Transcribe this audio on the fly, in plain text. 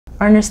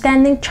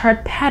Understanding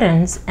chart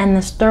patterns and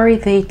the story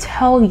they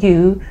tell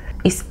you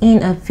is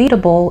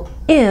inevitable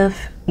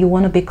if you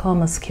want to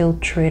become a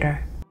skilled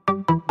trader.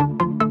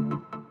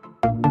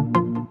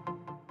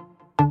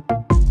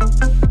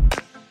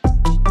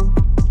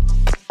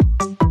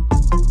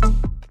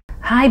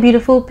 Hi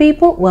beautiful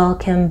people,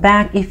 welcome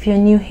back. If you're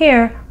new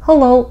here,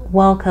 hello,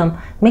 welcome.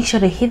 Make sure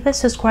to hit the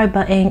subscribe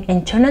button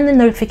and turn on the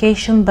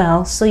notification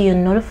bell so you're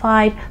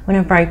notified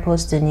whenever I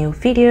post a new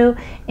video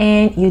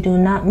and you do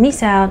not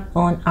miss out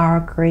on our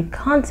great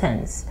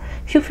contents.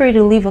 Feel free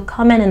to leave a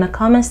comment in the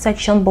comment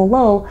section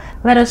below.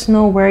 Let us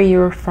know where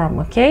you're from,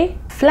 okay?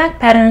 Flag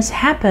patterns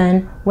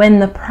happen when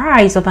the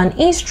price of an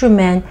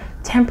instrument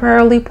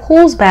temporarily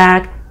pulls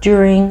back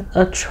during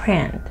a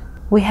trend.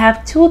 We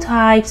have two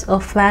types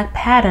of flag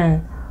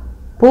pattern,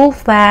 bull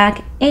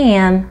flag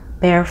and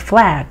bear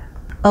flag.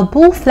 A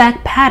bull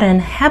flag pattern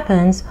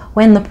happens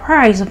when the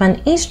price of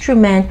an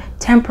instrument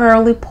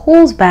temporarily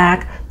pulls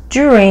back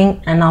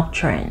during an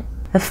uptrend.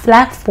 The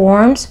flag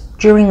forms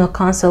during a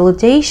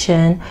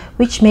consolidation,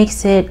 which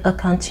makes it a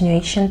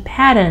continuation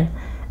pattern.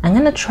 I'm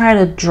going to try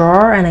to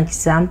draw an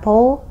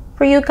example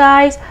for you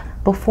guys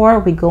before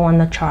we go on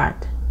the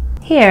chart.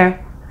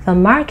 Here, the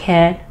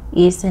market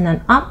is in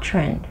an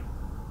uptrend.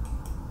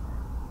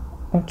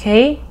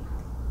 Okay,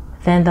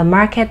 then the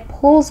market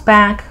pulls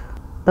back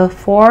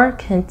before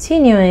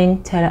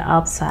continuing to the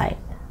upside.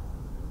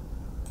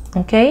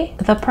 Okay,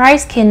 the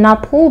price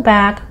cannot pull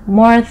back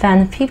more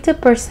than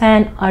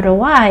 50%,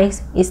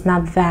 otherwise it's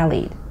not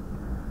valid.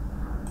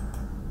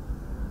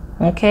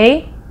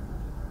 Okay,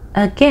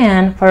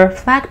 again, for a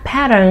flag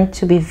pattern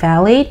to be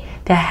valid,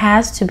 there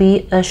has to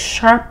be a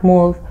sharp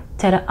move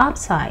to the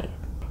upside.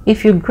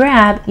 If you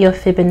grab your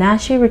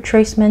Fibonacci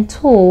retracement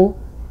tool,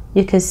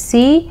 you can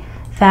see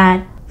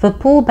that the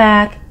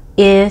pullback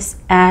is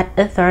at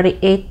a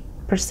 38%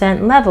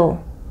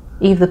 level.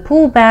 If the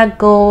pullback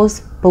goes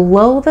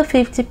below the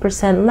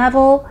 50%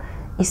 level,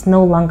 it's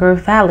no longer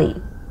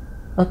valid.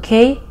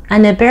 Okay,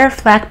 and a bear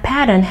flag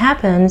pattern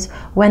happens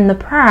when the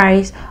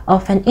price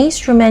of an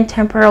instrument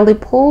temporarily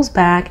pulls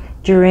back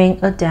during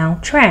a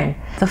downtrend.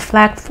 The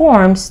flag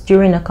forms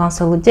during a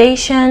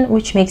consolidation,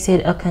 which makes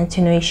it a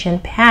continuation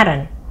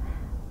pattern.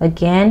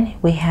 Again,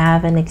 we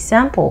have an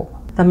example.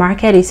 The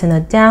market is in a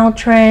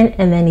downtrend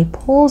and then it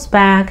pulls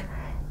back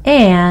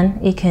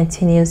and it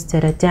continues to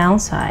the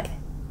downside.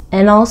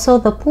 And also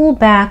the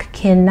pullback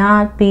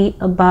cannot be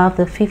above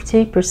the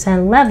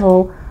 50%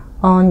 level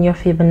on your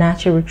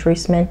Fibonacci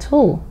retracement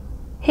tool.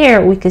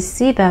 Here we can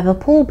see that the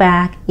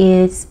pullback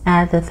is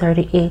at the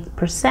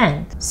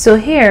 38%. So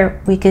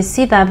here we can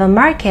see that the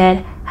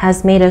market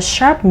has made a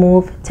sharp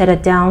move to the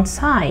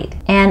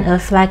downside and a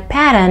flag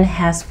pattern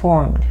has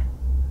formed.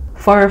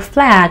 For a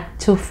flag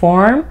to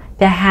form,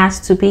 there has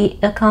to be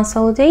a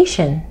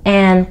consolidation,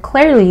 and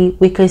clearly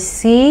we could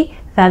see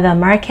that the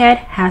market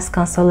has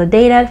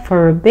consolidated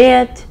for a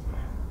bit,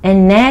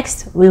 and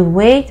next we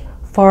wait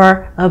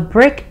for a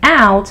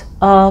breakout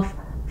of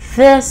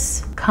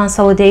this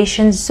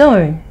consolidation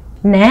zone.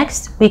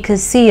 Next we could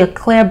see a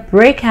clear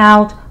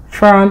breakout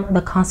from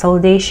the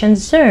consolidation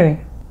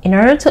zone. In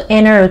order to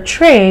enter a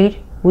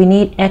trade, we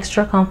need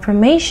extra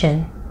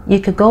confirmation. You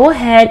could go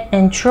ahead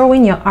and throw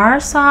in your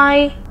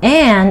RSI,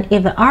 and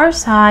if the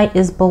RSI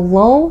is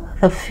below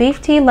the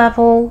 50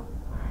 level,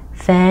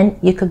 then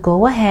you could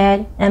go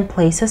ahead and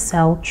place a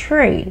sell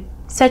trade.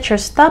 Set your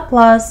stop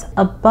loss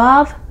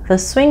above the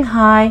swing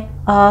high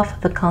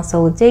of the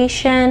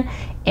consolidation,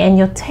 and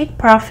your take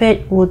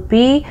profit would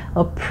be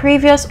a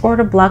previous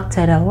order block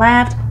to the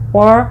left,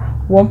 or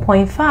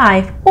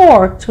 1.5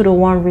 or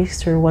 2-to-1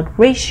 risk to reward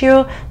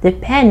ratio,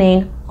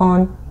 depending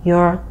on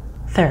your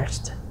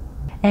thirst.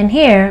 And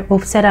here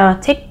we've set our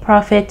take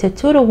profit to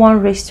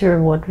 2-to-1 risk to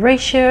reward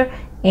ratio,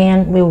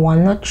 and we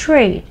want to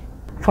trade.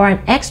 For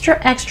an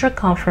extra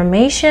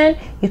confirmation,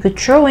 you could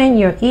throw in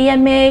your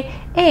EMA,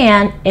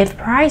 and if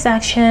price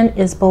action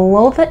is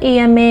below the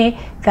EMA,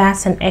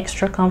 that's an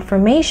extra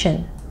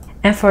confirmation.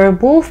 And for a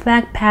bull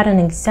flag pattern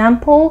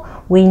example,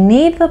 we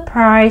need the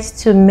price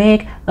to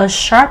make a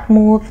sharp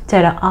move to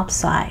the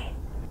upside.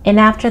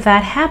 And after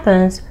that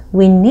happens,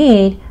 we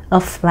need a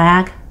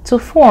flag to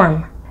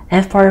form.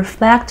 And for a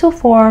flag to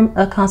form,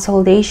 a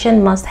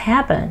consolidation must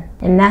happen.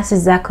 And that's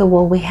exactly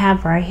what we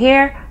have right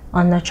here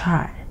on the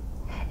chart.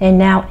 And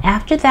now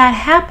after that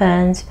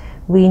happens,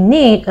 we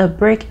need a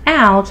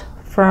breakout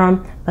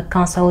from the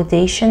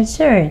consolidation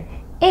zone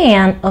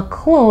and a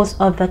close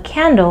of the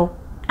candle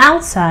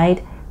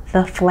outside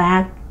the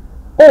flag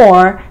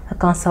or the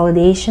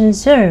consolidation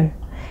zone.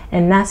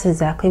 And that's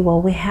exactly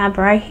what we have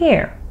right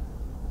here.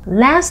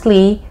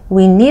 Lastly,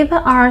 we need the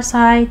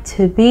RSI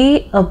to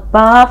be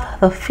above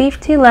the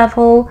 50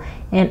 level,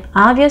 and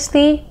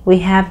obviously we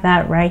have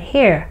that right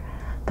here.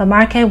 The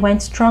market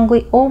went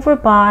strongly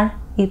overbought,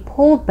 it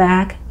pulled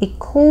back, it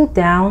cooled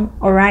down,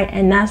 all right,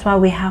 and that's why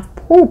we have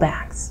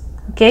pullbacks.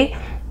 Okay,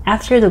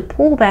 after the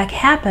pullback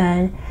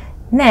happened,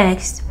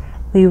 next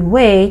we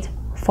wait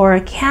for a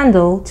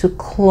candle to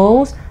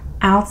close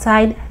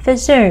outside the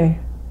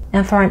zone.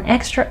 And for an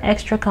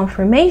extra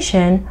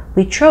confirmation,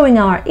 we throw in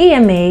our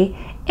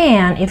EMA,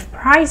 And if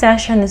price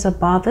action is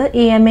above the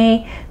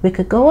EMA, we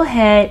could go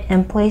ahead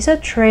and place a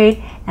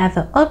trade at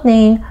the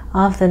opening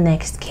of the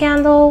next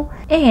candle,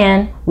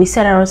 and we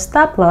set our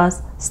stop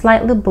loss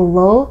slightly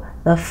below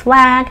the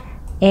flag,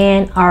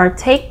 and our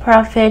take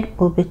profit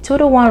will be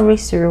 2-to-1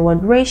 risk to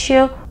reward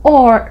ratio,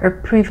 or a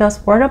previous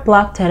order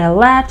block to the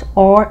left,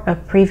 or a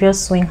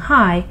previous swing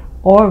high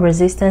or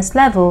resistance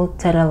level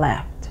to the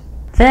left.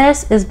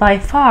 This is by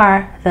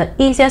far the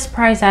easiest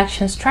price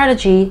action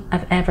strategy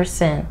I've ever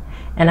seen.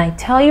 And I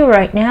tell you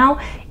right now,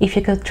 if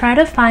you could try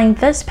to find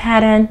this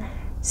pattern,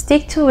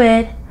 stick to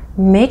it,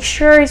 make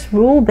sure it's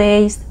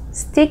rule-based,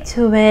 stick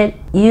to it,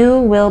 you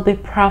will be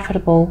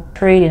profitable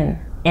trading.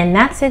 And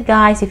that's it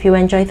guys. If you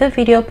enjoyed the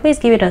video, please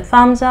give it a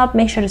thumbs up,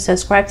 make sure to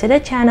subscribe to the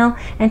channel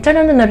and turn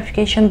on the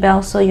notification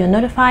bell so you're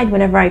notified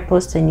whenever I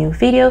post a new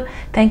video.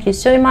 Thank you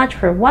so much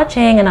for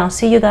watching, and I'll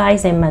see you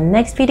guys in my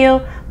next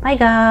video. Bye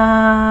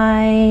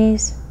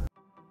guys.